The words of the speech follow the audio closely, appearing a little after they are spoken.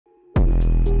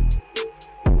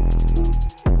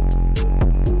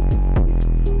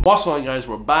What's going on, guys?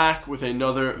 We're back with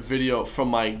another video from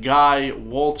my guy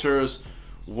Walter's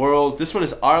World. This one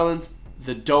is Ireland,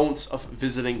 the don'ts of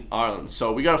visiting Ireland.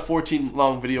 So we got a 14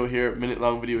 long video here, minute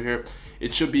long video here.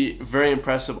 It should be very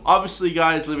impressive. Obviously,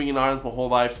 guys, living in Ireland my whole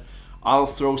life, I'll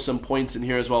throw some points in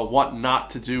here as well, what not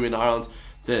to do in Ireland,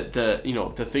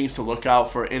 the things to look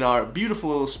out for in our beautiful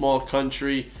little small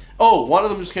country. Oh, one of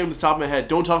them just came to the top of my head.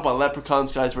 Don't talk about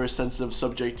leprechauns, guys. Very sensitive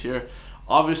subject here,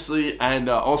 obviously. And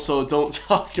also don't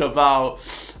talk about,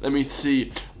 let me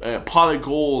see, pot of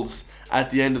golds at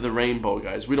the end of the rainbow,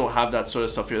 guys. We don't have that sort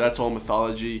of stuff here. That's all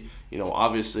mythology. You know,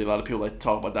 obviously a lot of people like to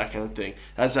talk about that kind of thing.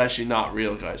 That's actually not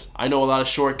real, guys. I know a lot of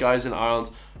short guys in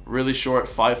Ireland, really short,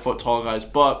 5 foot tall guys,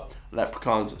 but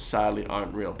leprechauns sadly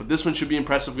aren't real. But this one should be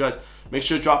impressive, guys. Make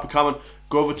sure to drop a comment.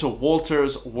 Go over to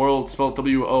Walter's World, spelled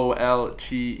W-O-L-T-E-R-S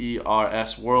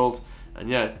World, and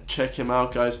yeah, check him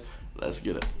out, guys. Let's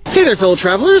get it. Hey there, fellow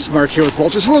travelers. Mark here with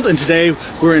Walter's World, and today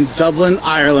we're in Dublin,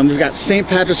 Ireland. We've got St.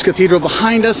 Patrick's Cathedral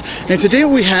behind us, and today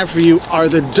what we have for you are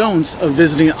the don'ts of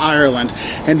visiting Ireland.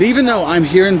 And even though I'm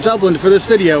here in Dublin for this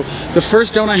video, the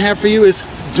first don't I have for you is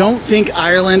don't think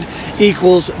Ireland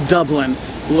equals Dublin.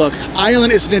 Look,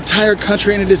 Ireland is an entire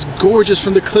country, and it is gorgeous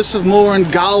from the cliffs of Moher and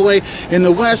Galway in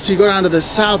the west. You go down to the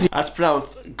south. That's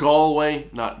pronounced Galway,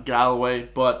 not Galway,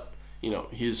 but you know,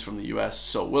 he's from the US,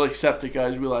 so we'll accept it,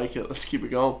 guys. We like it. Let's keep it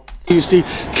going. You see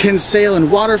Kinsale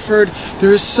and Waterford.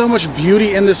 There is so much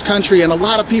beauty in this country, and a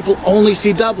lot of people only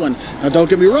see Dublin. Now, don't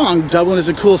get me wrong, Dublin is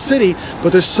a cool city,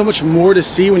 but there's so much more to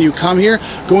see when you come here.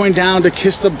 Going down to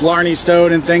kiss the Blarney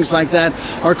Stone and things like that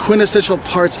are quintessential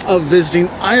parts of visiting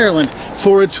Ireland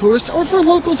for a tourist or for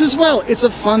locals as well. It's a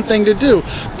fun thing to do,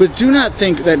 but do not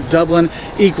think that Dublin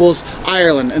equals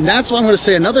Ireland. And that's why I'm going to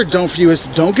say another don't for you is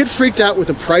don't get freaked out with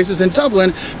the prices in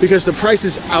Dublin, because the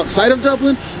prices outside of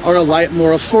Dublin are a lot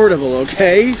more affordable,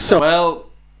 okay? So, well,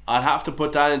 I'd have to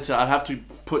put that into, I'd have to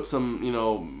put some, you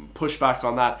know, pushback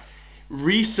on that.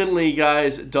 Recently,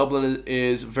 guys, Dublin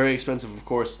is very expensive. Of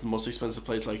course, the most expensive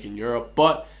place like in Europe,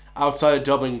 but outside of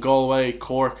Dublin, Galway,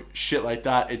 Cork, shit like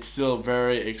that, it's still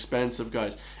very expensive,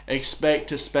 guys. Expect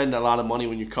to spend a lot of money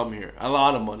when you come here. A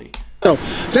lot of money. So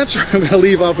that's where I'm going to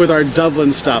leave off with our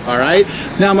Dublin stuff, all right?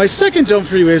 Now, my second don't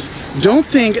for you is don't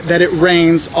think that it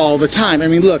rains all the time. I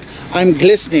mean, look, I'm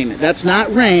glistening. That's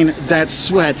not rain, that's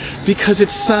sweat, because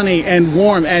it's sunny and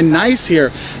warm and nice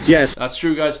here. Yes. That's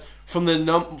true, guys. From the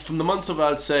months of,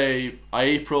 I'd say,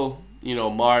 April, you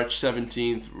know, March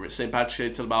 17th, St. Patrick's Day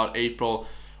till about April,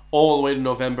 all the way to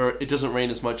November, it doesn't rain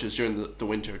as much as during the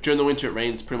winter. During the winter, it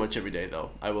rains pretty much every day,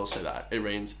 though. I will say that. It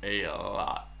rains a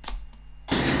lot.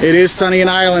 It is sunny in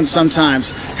Ireland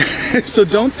sometimes. So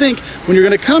don't think when you're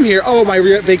going to come here, oh, my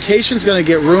vacation's going to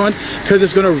get ruined because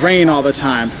it's going to rain all the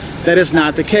time. That is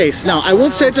not the case. Now, I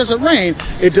won't say it doesn't rain.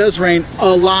 It does rain a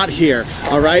lot here,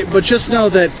 all right? But just know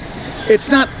that it's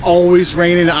not always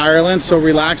raining in Ireland, so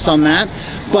relax on that.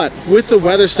 But with the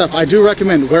weather stuff, I do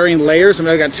recommend wearing layers. I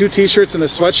mean, I got 2 t-shirts and a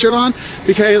sweatshirt on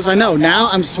because I know now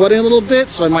I'm sweating a little bit,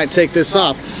 so I might take this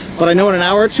off. But I know in an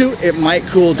hour or two, it might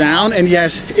cool down, and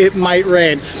yes, it might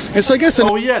rain. And so I guess...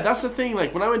 Oh yeah, that's the thing.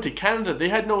 Like, when I went to Canada, they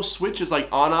had no switches, like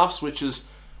on-off switches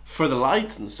for the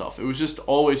lights and stuff. It was just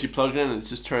always you plug it in and it's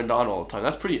just turned on all the time.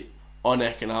 That's pretty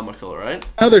uneconomical, right?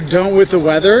 Another don't with the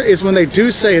weather is when they do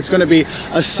say it's going to be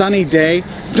a sunny day,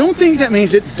 don't think that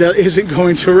means it isn't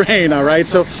going to rain, all right?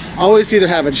 So always either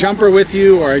have a jumper with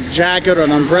you or a jacket or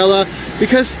an umbrella,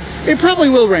 because it probably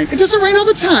will rain. It doesn't rain all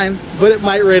the time, but it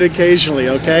might rain occasionally,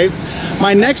 okay?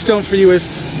 My next don't for you is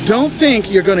don't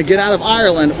think you're going to get out of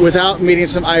Ireland without meeting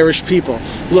some Irish people.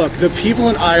 Look, the people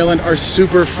in Ireland are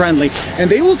super friendly, and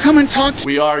they will come and talk to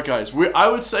you. We are, guys. I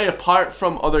would say apart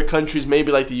from other countries,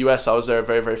 maybe like the US, I was there, a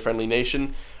very, very friendly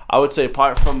nation. I would say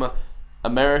apart from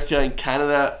America and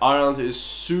Canada, Ireland is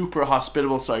super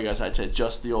hospitable. Sorry, guys, I'd say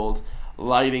just the old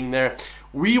lighting there.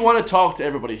 We want to talk to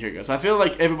everybody here, guys. I feel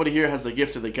like everybody here has the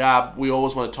gift of the gab. We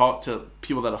always want to talk to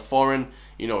people that are foreign,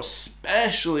 you know,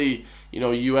 especially, you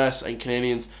know, US and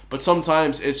Canadians, but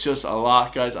sometimes it's just a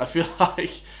lot, guys. I feel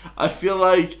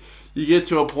like you get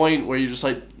to a point where you just,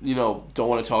 like, you know, don't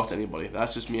want to talk to anybody.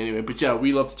 That's just me anyway. But yeah,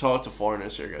 we love to talk to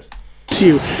foreigners here, guys.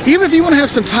 You. Even if you want to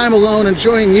have some time alone,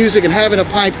 enjoying music and having a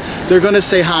pint, they're going to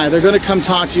say hi. They're going to come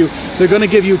talk to you. They're going to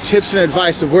give you tips and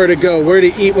advice of where to go, where to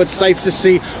eat, what sights to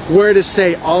see, where to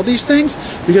stay, all these things,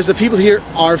 because the people here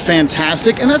are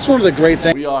fantastic, and that's one of the great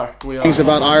things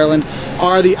about Ireland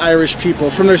are the Irish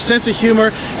people. From their sense of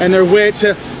humor and their way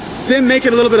to them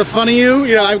making a little bit of fun of you.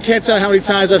 You know, I can't tell how many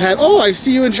times I've had, oh, I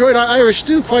see you enjoyed our Irish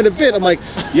stew quite a bit. I'm like,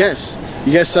 yes.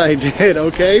 Yes, I did,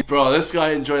 okay? Bro, this guy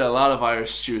enjoyed a lot of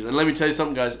Irish stews. And let me tell you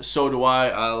something, guys, so do I.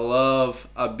 I love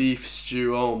a beef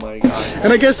stew. Oh my God.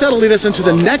 And I guess that'll lead us into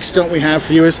the next don't we have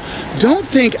for you is, don't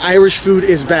think Irish food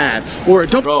is bad. Or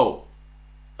don't... Bro,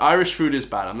 Irish food is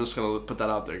bad. I'm just going to put that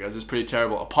out there, guys. It's pretty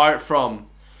terrible. Apart from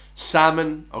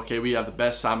salmon, okay, we have the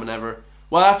best salmon ever.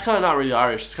 Well, that's kind of not really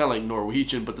Irish. It's kind of like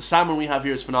Norwegian. But the salmon we have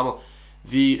here is phenomenal.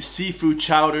 The seafood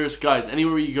chowders, guys,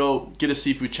 anywhere you go, get a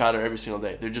seafood chowder every single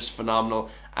day. They're just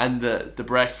phenomenal. And the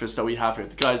breakfast that we have here,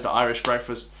 guys, the Irish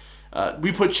breakfast,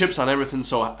 we put chips on everything,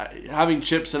 so having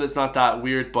chips in it's not that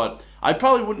weird. But I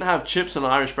probably wouldn't have chips on an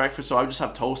Irish breakfast, so I would just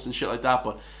have toast and shit like that.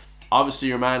 But obviously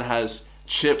your man has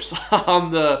chips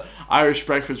on the Irish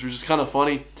breakfast, which is kind of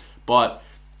funny. But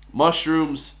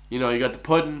mushrooms, you know, you got the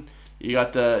pudding, you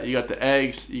got the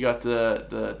eggs, you got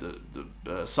the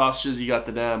sausages, you got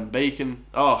the damn bacon.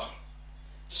 Oh,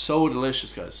 so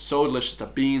delicious, guys. So delicious. The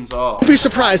beans. Oh. Don't be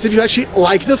surprised if you actually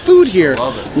like the food here.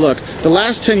 Love it. Look, the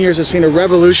last 10 years have seen a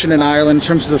revolution in Ireland in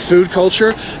terms of the food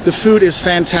culture. The food is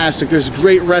fantastic. There's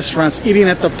great restaurants, eating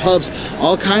at the pubs,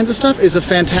 all kinds of stuff is a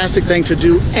fantastic thing to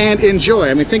do and enjoy.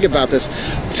 I mean, think about this.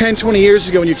 10, 20 years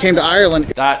ago when you came to Ireland,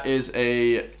 that is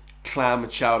a clam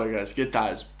chowder, guys. Get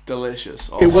that. It's delicious.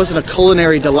 Oh. It wasn't a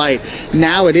culinary delight.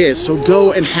 Now it is. So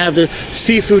go and have the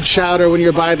seafood chowder when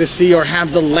you're by the sea, or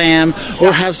have the lamb,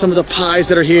 or have some of the pies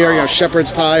that are here, you know,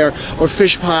 shepherd's pie or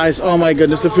fish pies. Oh my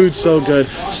goodness, the food's so good.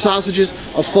 Sausages,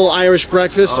 a full Irish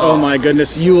breakfast. Oh my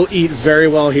goodness, you will eat very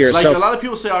well here. Like, so a lot of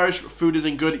people say Irish food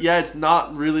isn't good. Yeah, it's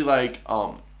not really like,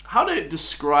 how to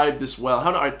describe this well,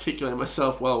 how to articulate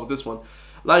myself well with this one.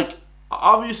 Like,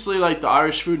 obviously, like, the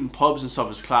Irish food in pubs and stuff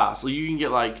is class. Like, you can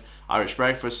get like Irish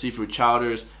breakfast, seafood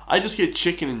chowders. I just get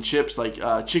chicken and chips, like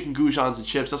chicken goujons and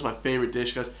chips. That's my favorite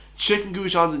dish, guys. Chicken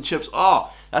goujons and chips.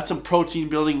 Oh, that's some protein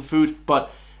building food.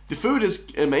 But the food is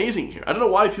amazing here. I don't know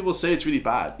why people say it's really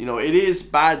bad. You know, it is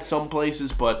bad some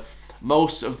places, but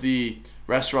most of the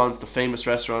restaurants, the famous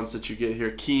restaurants that you get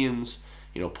here, Keane's,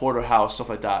 you know, Porterhouse, stuff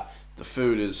like that, the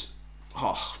food is,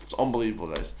 oh, it's unbelievable,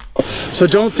 guys. So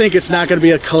don't think it's not going to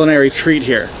be a culinary treat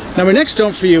here. Now my next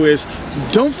don't for you is,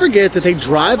 don't forget that they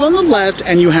drive on the left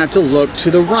and you have to look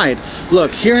to the right.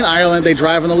 Look, here in Ireland they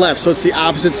drive on the left, so it's the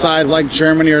opposite side of like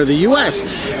Germany or the US.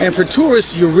 And for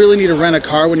tourists, you really need to rent a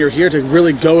car when you're here to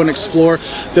really go and explore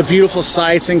the beautiful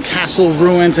sites and castle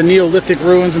ruins and Neolithic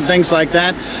ruins and things like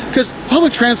that. Because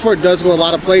public transport does go a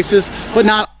lot of places, but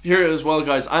not here as well,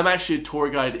 guys. I'm actually a tour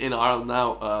guide in Ireland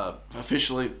now,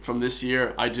 officially from this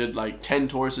year. I did like 10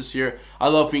 tours this year. I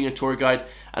love being a tour guide,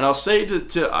 and I'll say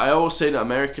I always say to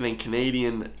American and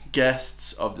Canadian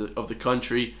guests of the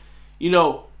country, you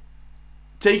know,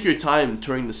 take your time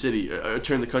touring the city,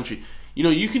 touring the country. You know,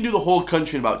 you can do the whole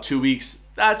country in about 2 weeks.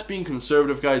 That's being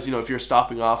conservative, guys. You know, if you're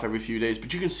stopping off every few days,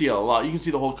 but you can see a lot. You can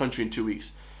see the whole country in 2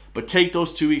 weeks. But take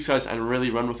those 2 weeks, guys, and really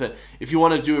run with it. If you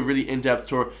want to do a really in-depth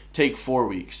tour, take 4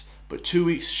 weeks. But 2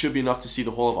 weeks should be enough to see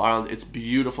the whole of Ireland. It's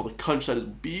beautiful. The countryside is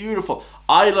beautiful.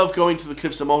 I love going to the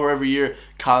Cliffs of Moher every year,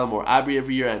 Callamore Abbey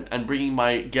every year, and bringing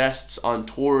my guests on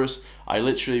tours. I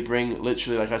literally bring,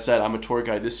 like I said, I'm a tour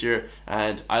guide this year,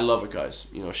 and I love it, guys.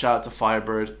 You know, shout out to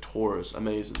Firebird Tours.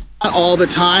 Amazing. Not all the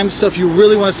time, so if you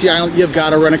really want to see Ireland, you've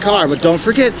got to rent a car. But don't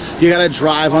forget, you got to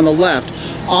drive on the left.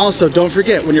 Also, don't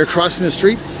forget, when you're crossing the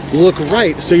street, look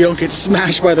right so you don't get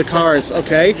smashed by the cars,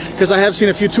 okay? Because I have seen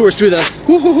a few tourists do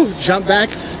the jump back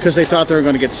because they thought they were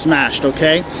going to get smashed,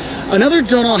 okay? Another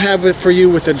don't I'll have for you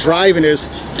with the driving is,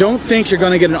 don't think you're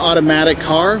going to get an automatic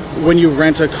car when you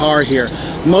rent a car here.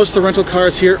 Most of the rental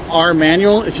cars here are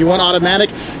manual. If you want automatic,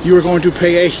 you are going to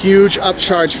pay a huge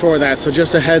upcharge for that. So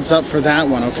just a heads up for that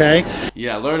one, okay?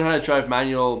 Yeah, learn how to drive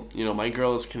manual. You know, my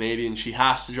girl is Canadian. She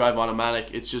has to drive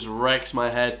automatic. It just wrecks my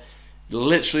head.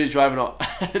 Literally drive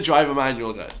a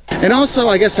manual, guys. And also,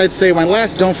 I guess I'd say my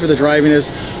last don't for the driving is,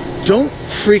 don't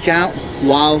freak out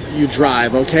while you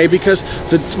drive, okay? Because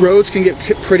the roads can get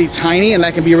pretty tiny, and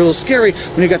that can be a little scary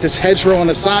when you got this hedgerow on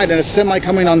the side and a semi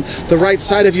coming on the right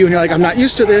side of you, and you're like, I'm not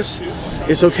used to this.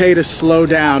 It's okay to slow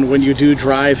down when you do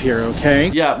drive here, okay?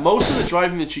 Yeah, most of the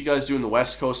driving that you guys do in the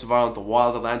west coast of Ireland, the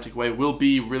Wild Atlantic Way, will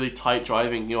be really tight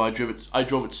driving. You know, I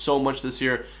drove it so much this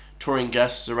year, touring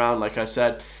guests around, like I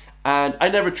said. And I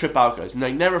never trip out, guys, and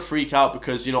I never freak out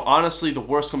because, you know, honestly, the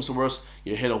worst comes to worst,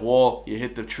 you hit a wall, you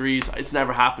hit the trees. It's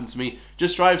never happened to me.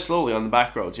 Just drive slowly on the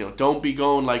back roads, you know. Don't be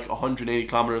going like 180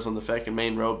 kilometers on the fucking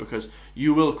main road because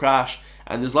you will crash.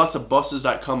 And there's lots of buses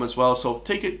that come as well, so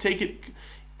take it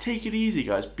easy,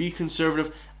 guys. Be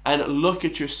conservative and look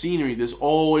at your scenery. There's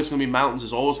always going to be mountains.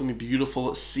 There's always going to be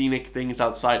beautiful, scenic things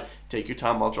outside. Take your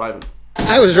time while driving.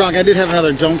 I was wrong. I did have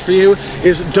another don't for you,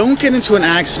 is don't get into an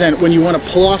accident when you want to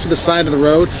pull off to the side of the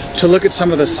road to look at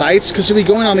some of the sights, because you'll be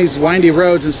going on these windy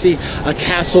roads and see a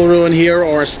castle ruin here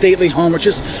or a stately home or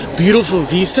just beautiful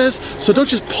vistas. So don't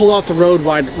just pull off the road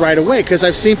right away, because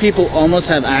I've seen people almost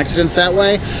have accidents that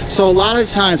way. So a lot of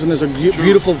times when there's a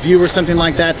beautiful view or something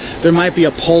like that, there might be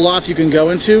a pull-off you can go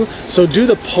into. So do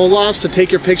the pull-offs to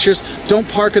take your pictures. Don't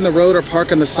park in the road or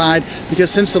park on the side, because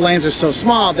since the lanes are so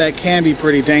small, that can be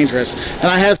pretty dangerous. And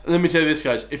I have... Let me tell you this,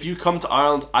 guys. If you come to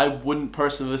Ireland, I wouldn't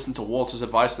personally listen to Walter's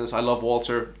advice on this. I love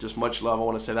Walter. Just much love. I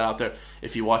want to say that out there.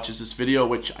 If he watches this video,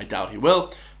 which I doubt he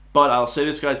will. But I'll say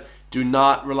this, guys. Do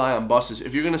not rely on buses.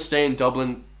 If you're going to stay in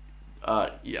Dublin,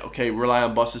 yeah, okay, rely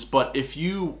on buses. But if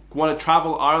you want to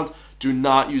travel Ireland, do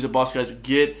not use a bus, guys.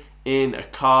 Get in a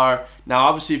car. Now,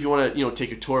 obviously, if you want to, you know,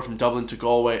 take a tour from Dublin to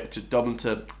Galway, to Dublin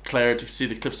to Clare to see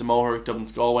the Cliffs of Moher, Dublin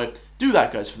to Galway, do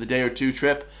that, guys, for the day or two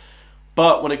trip.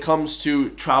 But when it comes to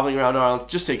traveling around Ireland,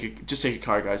 just take a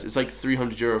car, guys. It's like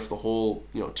 €300 for the whole,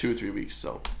 you know, 2 or 3 weeks.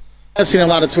 So I've seen a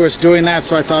lot of tourists doing that,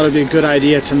 so I thought it would be a good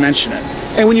idea to mention it.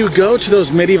 And when you go to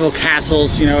those medieval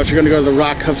castles, you know, if you're going to go to the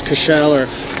Rock of Cashel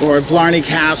or Blarney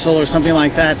Castle or something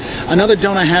like that, another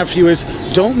don't I have for you is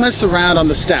don't mess around on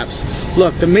the steps.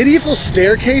 Look, the medieval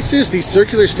staircases, these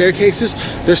circular staircases,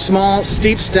 they're small,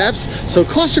 steep steps, so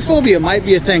claustrophobia might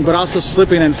be a thing, but also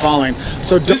slipping and falling.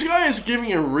 So this guy is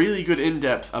giving a really good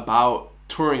in-depth about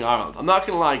touring Ireland. I'm not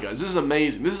going to lie, guys. This is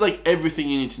amazing. This is like everything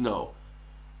you need to know.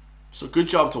 So good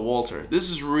job to Walter. This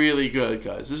is really good,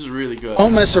 guys. This is really good.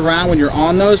 Don't mess around when you're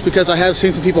on those, because I have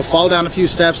seen some people fall down a few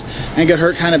steps and get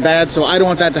hurt kind of bad, so I don't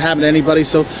want that to happen to anybody.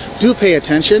 So do pay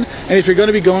attention. And if you're going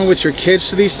to be going with your kids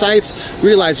to these sites,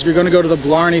 realize if you're going to go to the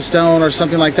Blarney Stone or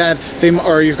something like that,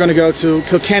 or you're going to go to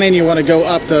Kilkenny and you want to go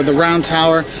up the Round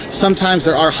Tower, sometimes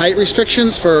there are height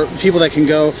restrictions for people that can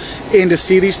go in to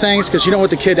see these things, because you don't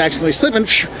want the kid actually slip and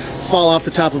fall off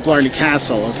the top of Blarney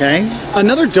Castle, okay?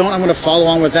 Another don't I'm going to follow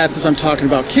on with that, since I'm talking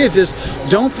about kids, is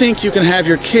don't think you can have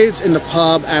your kids in the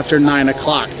pub after 9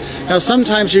 o'clock. Now,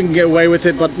 sometimes you can get away with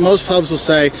it, but most pubs will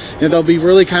say, you know, they'll be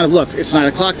really kind of, look, it's 9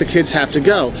 o'clock, the kids have to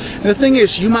go. And the thing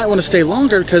is, you might want to stay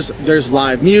longer because there's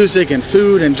live music and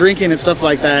food and drinking and stuff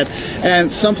like that.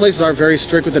 And some places are very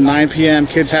strict with the 9 p.m.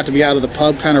 kids have to be out of the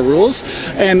pub kind of rules.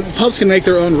 And pubs can make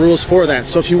their own rules for that.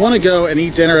 So if you want to go and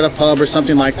eat dinner at a pub or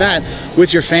something like that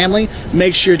with your family,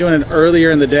 make sure you're doing it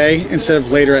earlier in the day instead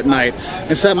of later at night.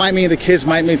 And so that might mean the kids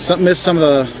might miss some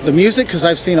of the music, because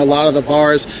I've seen a lot of the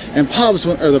bars and pubs,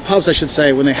 or the pubs I should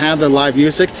say, when they have their live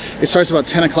music, it starts about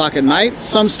 10 o'clock at night.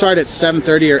 Some start at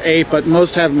 7:30 or 8, but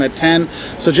most have them at 10,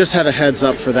 so just have a heads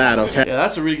up for that, okay? Yeah,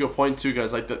 that's a really good point too,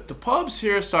 guys. Like the pubs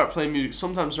here start playing music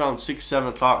sometimes around 6, 7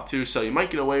 o'clock too, so you might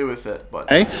get away with it.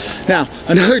 But okay. Now,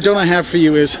 another don't I have for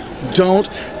you is don't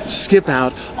skip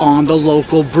out on the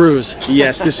local brews.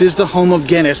 Yes, this is the home of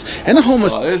Guinness, and the home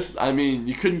of... Well, I mean,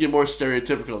 you couldn't get more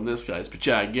stereotypical than this, guys. But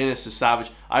yeah, Guinness is savage.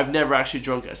 I've never actually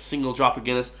drunk a single drop of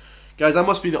Guinness. Guys, I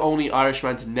must be the only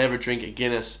Irishman to never drink a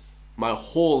Guinness my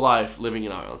whole life living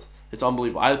in Ireland. It's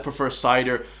unbelievable. I prefer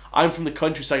cider. I'm from the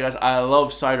countryside, guys. I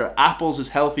love cider. Apples is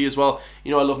healthy as well.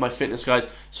 You know, I love my fitness, guys,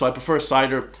 so I prefer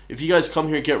cider. If you guys come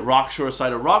here, get Rockshore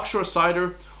cider. Rockshore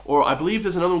cider, or I believe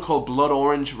there's another one called Blood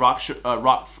Orange, Rockshore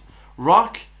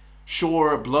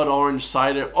Blood Orange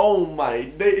cider. Oh my,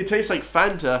 it tastes like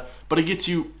Fanta, but it gets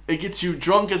you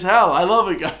drunk as hell. I love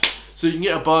it, guys. So you can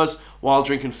get a buzz while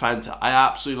drinking Fanta. I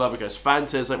absolutely love it, guys.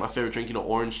 Fanta is like my favorite drink, you know,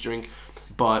 orange drink.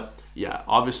 But yeah,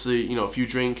 obviously, you know, if you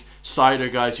drink cider,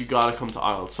 guys, you gotta come to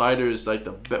Ireland. Cider is like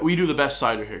we do the best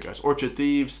cider here, guys. Orchard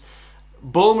Thieves.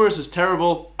 Bulmers is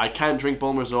terrible. I can't drink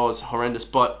Bulmers at all. It's horrendous,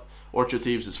 but Orchard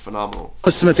Thieves is phenomenal.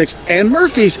 Smithwick's and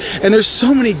Murphy's, and there's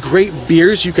so many great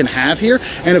beers you can have here,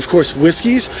 and of course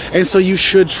whiskeys, and so you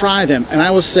should try them. And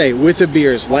I will say, with the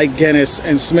beers like Guinness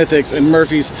and Smithwick's and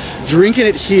Murphy's, drinking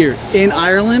it here in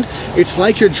Ireland, it's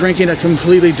like you're drinking a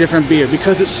completely different beer,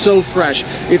 because it's so fresh,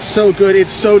 it's so good,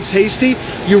 it's so tasty.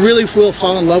 You really will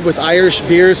fall in love with Irish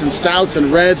beers and stouts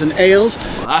and reds and ales.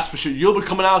 Well, that's for sure. You'll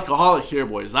become an alcoholic here,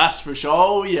 boys. That's for sure.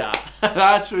 Oh yeah,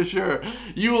 that's for sure.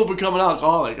 You will become an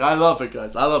alcoholic. I love it,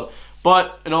 guys. I love it.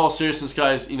 But in all seriousness,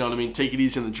 guys, you know what I mean? Take it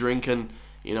easy on the drinking,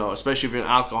 you know, especially if you're an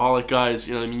alcoholic, guys.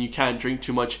 You know what I mean? You can't drink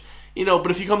too much, you know, but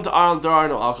if you come to Ireland, there are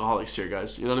no alcoholics here,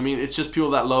 guys. You know what I mean? It's just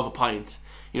people that love a pint.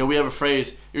 You know, we have a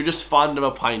phrase, you're just fond of a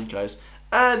pint, guys.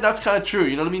 And that's kind of true,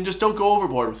 you know what I mean? Just don't go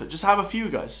overboard with it. Just have a few,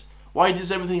 guys. Why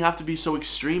does everything have to be so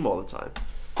extreme all the time?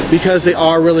 Because they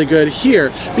are really good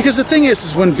here. Because the thing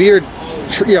is when beer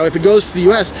if it goes to the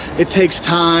U.S., it takes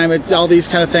time, all these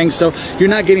kind of things, so you're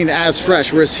not getting it as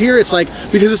fresh. Whereas here, it's like,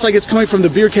 because it's coming from the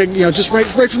beer keg, just right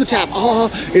from the tap. Oh,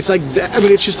 it's like, I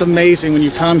mean, it's just amazing when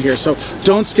you come here. So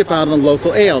don't skip out on the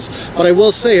local ales. But I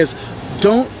will say is,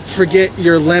 don't forget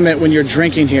your limit when you're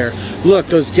drinking here. Look,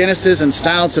 those Guinnesses and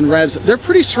Stouts and Reds, they're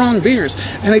pretty strong beers,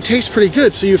 and they taste pretty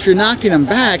good. So if you're knocking them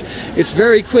back, it's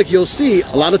very quick. You'll see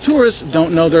a lot of tourists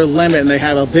don't know their limit, and they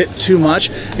have a bit too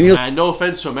much. And no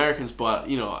offense to Americans, but,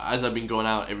 as I've been going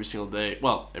out every single day,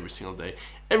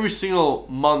 every single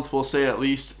month, we'll say at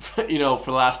least, for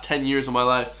the last 10 years of my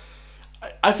life,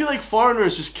 I feel like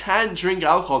foreigners just can't drink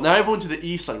alcohol. Now, everyone to the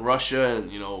east, like Russia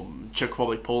and, Czech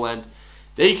Republic, Poland,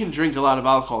 they can drink a lot of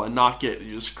alcohol and not get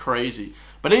just crazy.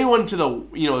 But anyone to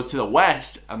the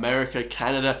west, America,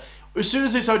 Canada, as soon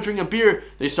as they start drinking beer,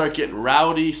 they start getting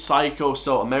rowdy, psycho.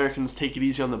 So Americans, take it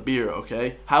easy on the beer,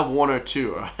 okay? Have one or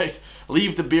two, all right?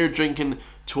 Leave the beer drinking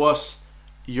to us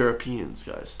Europeans,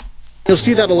 guys. You'll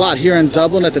see that a lot here in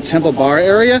Dublin at the Temple Bar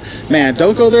area. Man,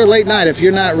 don't go there late night if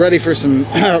you're not ready for some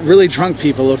really drunk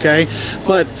people, okay?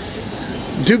 But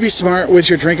do be smart with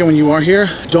your drinking when you are here.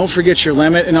 Don't forget your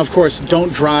limit, and of course,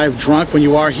 don't drive drunk when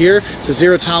you are here. It's a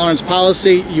zero tolerance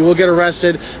policy. You will get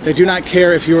arrested. They do not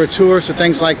care if you're a tourist or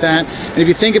things like that. And if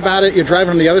you think about it, you're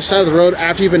driving on the other side of the road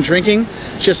after you've been drinking,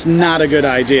 just not a good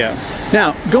idea.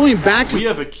 Now, going back to... We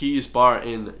have a Keys bar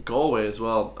in Galway as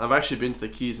well. I've actually been to the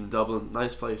Keys in Dublin.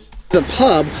 Nice place. The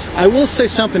pub, I will say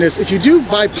something is, if you do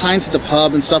buy pints at the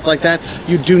pub and stuff like that,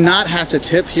 you do not have to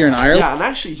tip here in Ireland. Yeah, and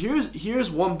actually,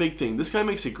 here's one big thing. This guy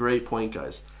makes a great point,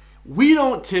 guys. We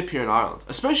don't tip here in Ireland,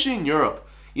 especially in Europe.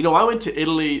 I went to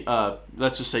Italy,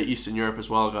 let's just say Eastern Europe as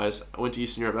well, guys. I went to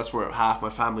Eastern Europe. That's where half my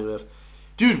family live.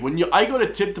 Dude, when I go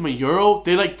to tip them €1,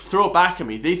 they like throw it back at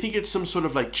me. They think it's some sort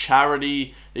of like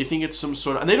charity. They think it's some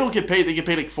sort of, and they don't get paid. They get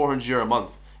paid like €400 a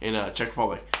month in Czech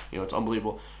Republic. It's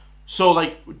unbelievable. So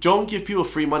like, don't give people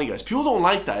free money, guys. People don't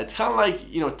like that. It's kind of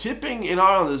like, tipping in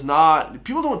Ireland is not,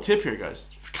 people don't tip here, guys.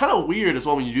 It's kind of weird as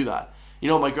well when you do that.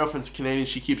 My girlfriend's Canadian.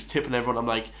 She keeps tipping everyone. I'm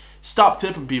like, stop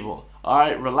tipping people. All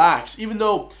right, relax. Even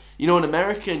though, in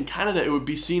America and Canada, it would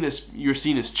be you're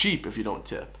seen as cheap if you don't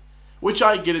tip. Which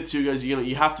I get it too, guys.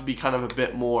 You have to be kind of a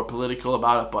bit more political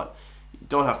about it, but you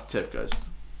don't have to tip, guys.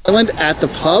 At the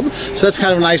pub, so that's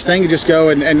kind of a nice thing. You just go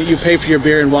and you pay for your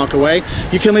beer and walk away.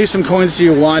 You can leave some coins if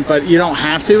you want, but you don't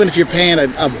have to. And if you're paying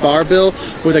a bar bill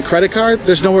with a credit card,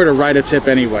 there's nowhere to write a tip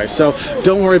anyway. So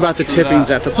don't worry about the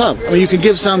tippings at the pub. I mean, you can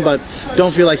give some, but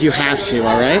don't feel like you have to,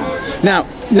 all right? Now,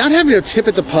 not having a tip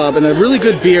at the pub and a really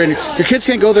good beer, and your kids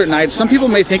can't go there at night, some people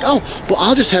may think, oh, well,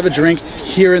 I'll just have a drink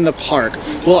here in the park.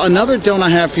 Well, another don't I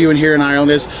have for you in here in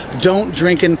Ireland is don't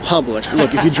drink in public.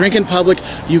 Look, if you drink in public,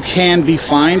 you can be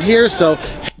fined here, so...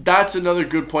 That's another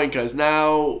good point, guys.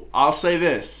 Now, I'll say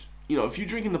this. If you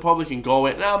drink in the public in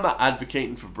Galway, now I'm not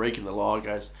advocating for breaking the law,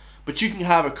 guys, but you can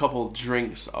have a couple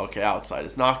drinks, okay, outside.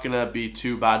 It's not going to be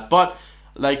too bad, but...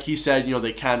 Like he said,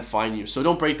 they can fine you. So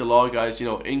don't break the law, guys.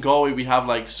 In Galway, we have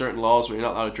like certain laws where you're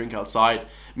not allowed to drink outside.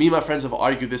 Me and my friends have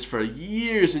argued this for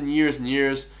years and years and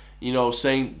years.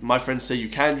 Saying, my friends say you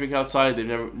can drink outside.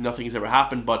 Nothing has ever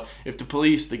happened. But if the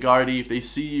police, the Gardaí, if they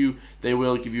see you, they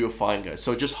will give you a fine, guys.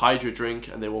 So just hide your drink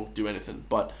and they won't do anything.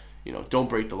 But don't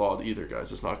break the law either,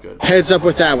 guys. It's not good. Heads up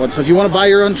with that one. So if you want to buy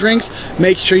your own drinks,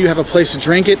 make sure you have a place to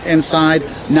drink it inside,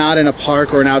 not in a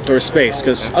park or an outdoor space,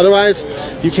 because otherwise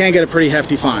you can get a pretty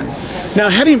hefty fine. Now,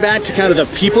 heading back to kind of the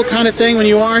people kind of thing when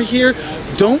you are here,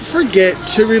 don't forget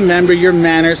to remember your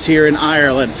manners here in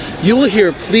Ireland. You will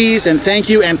hear please and thank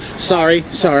you and sorry,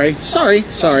 sorry, sorry,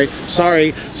 sorry,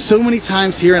 sorry so many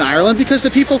times here in Ireland, because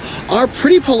the people are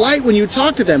pretty polite when you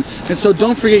talk to them. And so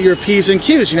don't forget your P's and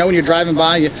Q's. When you're driving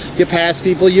by, you pass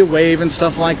people, you wave and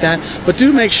stuff like that. But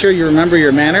do make sure you remember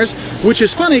your manners, which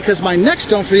is funny because my next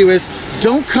don't for you is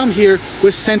don't come here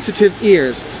with sensitive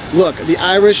ears. Look, the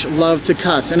Irish love to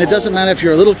cuss, and it doesn't matter if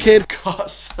you're a little kid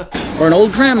cuss or an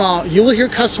old grandma, you will hear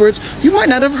cuss words you might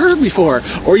not have heard before,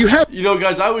 or you have...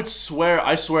 guys, I swear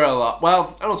a lot.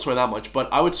 Well, I don't swear that much,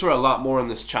 but I would swear a lot more on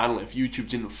this channel if YouTube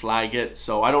didn't flag it.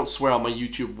 So I don't swear on my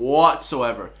YouTube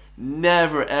whatsoever.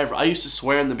 Never, ever. I used to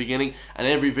swear in the beginning, and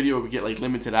every video would get like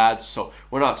limited ads, so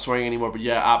we're not swearing anymore. But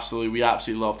yeah, absolutely, we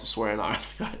absolutely love to swear in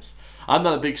Ireland, guys. I'm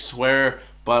not a big swearer,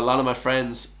 but a lot of my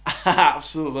friends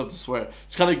absolutely love to swear.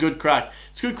 It's kind of good crack.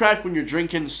 It's good crack when you're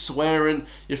drinking, swearing.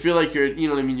 You feel like you're, you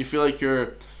know what I mean? You feel like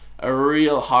you're a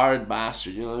real hard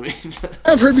bastard, you know what I mean?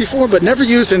 I've heard before, but never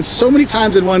used in so many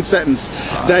times in one sentence.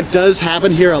 That does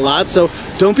happen here a lot, so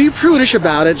don't be prudish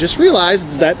about it. Just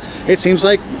realize that it seems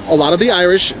like a lot of the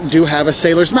Irish do have a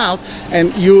sailor's mouth,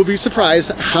 and you will be surprised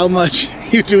how much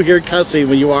you do hear cussing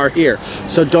when you are here.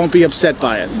 So don't be upset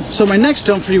by it. So my next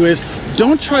don't for you is,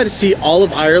 don't try to see all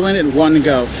of Ireland in one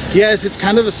go. Yes, it's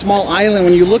kind of a small island.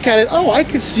 When you look at it, oh, I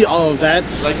could see all of that.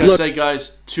 Like I said,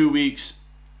 guys, 2 weeks,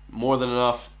 more than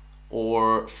enough,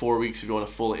 or 4 weeks if you want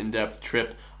a full in-depth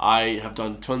trip. I have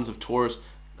done tons of tours,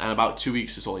 and about 2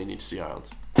 weeks is all you need to see Ireland.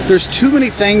 There's too many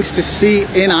things to see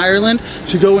in Ireland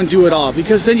to go and do it all,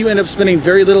 because then you end up spending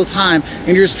very little time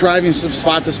and you're just driving from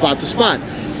spot to spot to spot.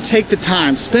 Take the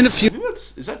time, spend a few.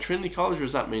 Is that Trinity College or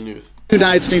is that Maynooth?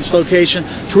 Nights in each location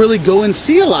to really go and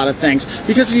see a lot of things,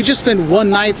 because if you just spend one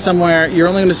night somewhere, you're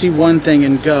only going to see one thing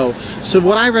and go. So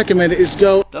what I recommend is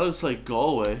go. That looks like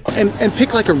Galway. And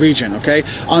pick like a region, okay?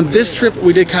 On this trip,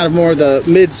 we did kind of more of the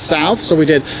mid-south. So we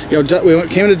did, you know, we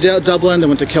came into Dublin, then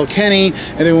went to Kilkenny,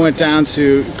 and then we went down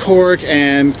to Cork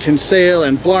and Kinsale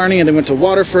and Blarney, and then went to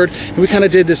Waterford. And we kind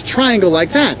of did this triangle like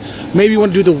that. Maybe you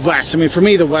want to do the west. I mean, for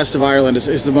me, the west of Ireland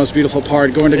is the most beautiful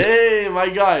part. Going to hey, my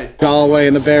guy. Galway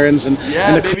and the Barons and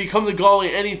yeah, baby, come to Galway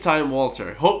anytime,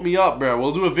 Walter. Hook me up, bro.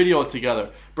 We'll do a video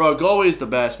together. Bro, Galway is the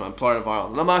best, man, part of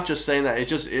Ireland. And I'm not just saying that, it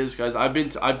just is, guys.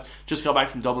 I've just got back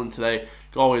from Dublin today.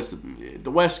 Galway is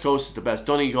the West Coast is the best.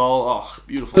 Donegal, oh,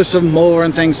 beautiful. There's some more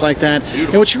and things like that. Beautiful.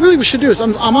 And what you really should do is,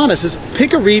 I'm honest, is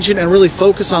pick a region and really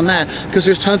focus on that, because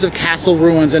there's tons of castle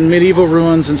ruins and medieval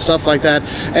ruins and stuff like that,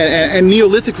 and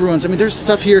Neolithic ruins. I mean, there's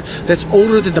stuff here that's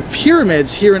older than the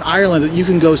pyramids here in Ireland that you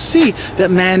can go see,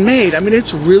 that man-made. I mean,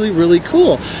 it's really, really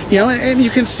cool. You know, and you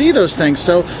can see those things.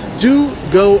 So do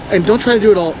go, and don't try to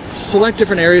do it all. Select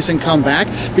different areas and come back,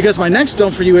 because my next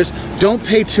don't for you is, don't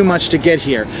pay too much to get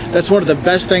here. That's one of the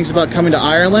best things about coming to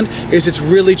Ireland, is it's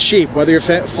really cheap. Whether you're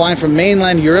flying from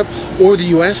mainland Europe or the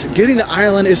US, getting to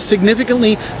Ireland is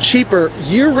significantly cheaper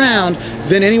year-round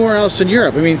than anywhere else in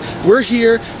Europe. I mean, we're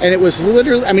here, and it was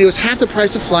literally, I mean, it was half the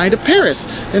price of flying to Paris.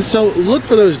 And so look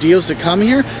for those deals to come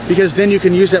here, because then you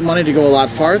can use that money to go a lot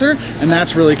farther, and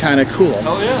that's really kind of cool.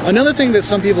 Oh, yeah. Another thing that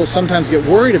some people sometimes get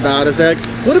worried about is that,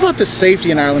 what about the safety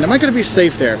in Ireland? Am I going to be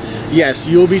safe there? Yes,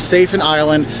 you'll be safe in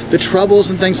Ireland. The troubles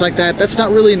and things like that, that's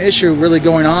not really an issue really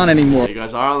going on anymore. Hey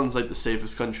guys, Ireland's like the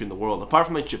safest country in the world. Apart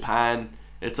from like Japan,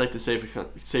 it's like the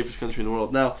safest country in the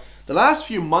world. Now, the last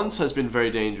few months has been very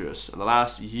dangerous, and the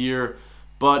last year,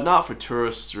 but not for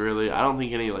tourists really. I don't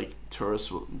think any like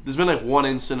tourists will. There's been like one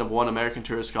incident of one American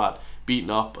tourist got beaten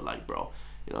up, but like, bro,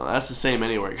 you know, that's the same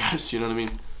anywhere, guys. You know what I mean?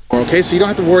 Okay, so you don't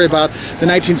have to worry about the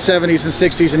 1970s and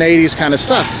 60s and 80s kind of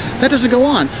stuff. That doesn't go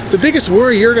on. The biggest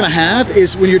worry you're going to have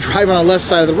is when you're driving on the left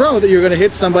side of the road that you're going to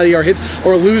hit somebody or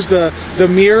lose the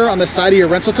mirror on the side of your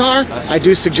rental car. I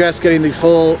do suggest getting the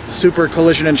full super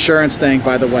collision insurance thing,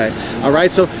 by the way. All right,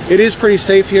 so it is pretty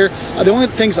safe here. The only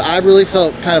things I really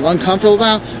felt kind of uncomfortable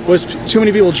about was too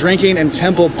many people drinking in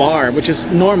Temple Bar, which is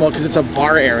normal because it's a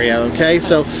bar area, okay?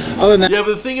 So other than that... Yeah,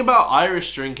 but the thing about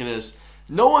Irish drinking is,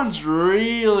 no one's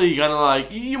really gonna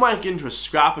like, you might get into a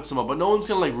scrap with someone, but no one's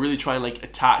gonna like really try and like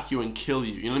attack you and kill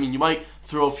you. You know what I mean? You might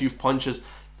throw a few punches.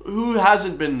 Who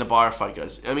hasn't been in a bar fight,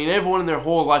 guys? I mean, everyone in their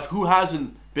whole life, who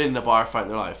hasn't been in a bar fight in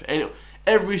their life?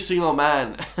 Every single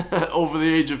man over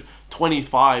the age of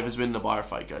 25 has been in a bar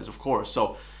fight, guys, of course.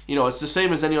 So, you know, it's the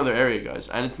same as any other area, guys.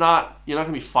 And it's not, you're not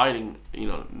gonna be fighting, you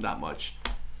know, that much.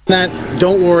 That,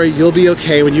 don't worry, you'll be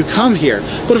okay when you come here.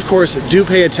 But of course, do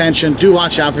pay attention, do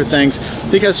watch out for things,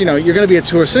 because, you know, you're going to be a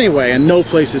tourist anyway, and no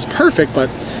place is perfect, but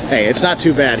hey, it's not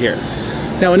too bad here.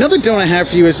 Now, another don't I have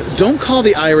for you is, don't call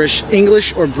the Irish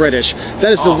English or British.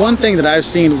 That is the one thing that I've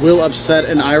seen will upset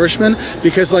an Irishman,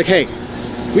 because, like, hey,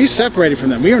 we separated from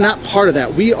them. We are not part of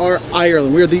that. We are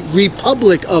Ireland. We are the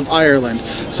Republic of Ireland.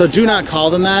 So do not call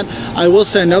them that. I will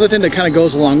say another thing that kind of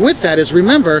goes along with that is,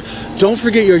 remember, don't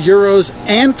forget your euros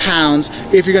and pounds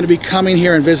if you're going to be coming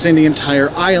here and visiting the entire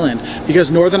island.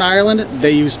 Because Northern Ireland,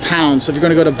 they use pounds. So if you're going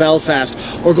to go to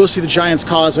Belfast or go see the Giant's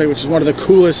Causeway, which is one of the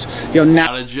coolest, you know,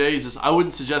 out of Jesus, I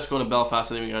wouldn't suggest going to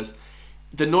Belfast anyway, guys.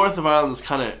 The north of Ireland is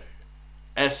kind of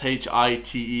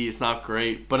S-H-I-T-E. It's not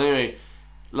great. But anyway,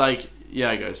 like,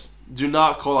 yeah, guys, do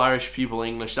not call Irish people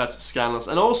English. That's scandalous.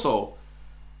 And also,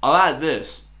 I'll add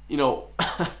this, you know,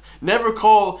 never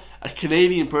call a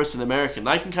Canadian person American.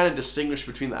 I can kind of distinguish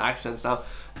between the accents now.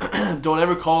 Don't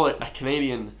ever call it a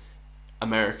Canadian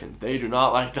American. They do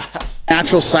not like that.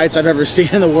 Natural sites I've ever seen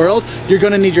in the world, you're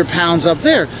going to need your pounds up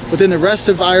there. But in the rest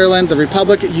of Ireland, the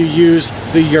Republic, you use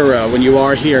the euro when you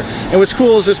are here. And what's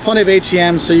cool is there's plenty of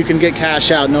ATMs so you can get cash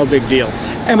out, no big deal.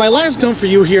 And my last don't for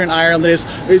you here in Ireland is,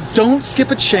 don't skip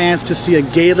a chance to see a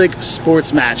Gaelic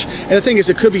sports match. And the thing is,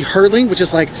 it could be hurling, which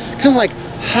is like kind of like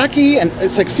hockey, and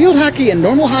it's like field hockey and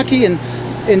normal hockey, and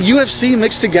and UFC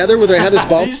mixed together where they had this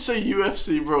ball. You say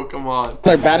UFC, bro, come on.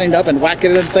 They're batting up and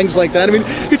whacking it and things like that. I mean,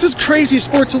 it's this crazy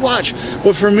sport to watch.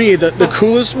 But for me, the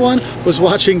coolest one was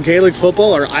watching Gaelic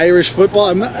football or Irish football.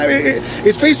 I mean,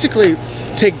 it's basically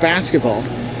take basketball,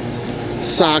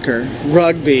 soccer,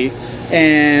 rugby,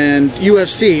 and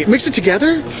UFC, mix it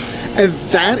together. And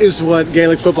that is what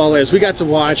Gaelic football is. We got to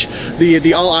watch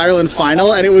the All-Ireland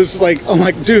final, and it was like, oh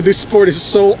my, dude, this sport is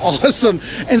so awesome.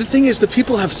 And the thing is, the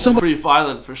people have so much Pretty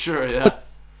violent for sure, yeah.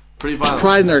 Pretty violent.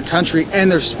 pride in their country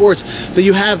and their sports that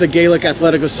you have the Gaelic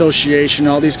Athletic Association,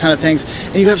 all these kind of things,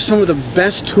 and you have some of the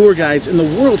best tour guides in the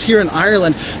world here in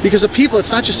Ireland because the people,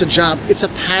 it's not just a job, it's a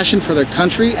passion for their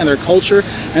country and their culture,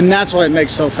 and that's why it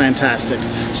makes so fantastic.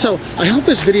 So I hope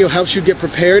this video helps you get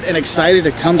prepared and excited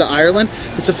to come to Ireland.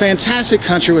 It's a fantastic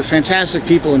country with fantastic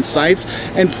people and sites,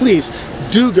 and please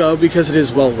do go because it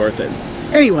is well worth it.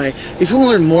 Anyway, if you want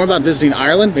to learn more about visiting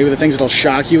Ireland, maybe the things that'll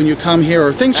shock you when you come here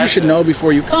or things you should know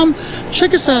before you come,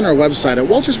 check us out on our website at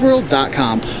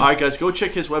waltersworld.com. Alright guys, go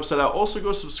check his website out. Also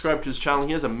go subscribe to his channel.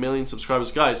 He has 1 million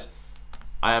subscribers. Guys,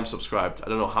 I am subscribed. I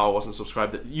don't know how I wasn't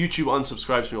subscribed. YouTube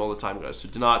unsubscribes me all the time, guys. So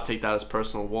do not take that as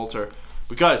personal, Walter.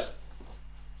 But guys,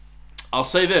 I'll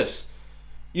say this.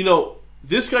 You know,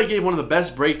 this guy gave one of the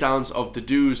best breakdowns of the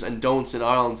do's and don'ts in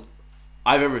Ireland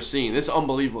I've ever seen. This is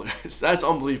unbelievable, guys. That's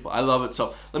unbelievable. I love it.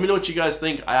 So let me know what you guys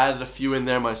think. I added a few in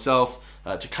there myself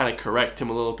to kind of correct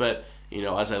him a little bit, you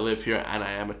know, as I live here and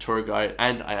I am a tour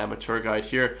guide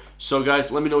here. So guys,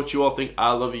 let me know what you all think.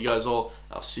 I love you guys all.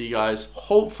 I'll see you guys.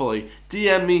 Hopefully,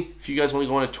 DM me if you guys want to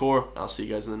go on a tour. I'll see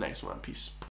you guys in the next one. Peace.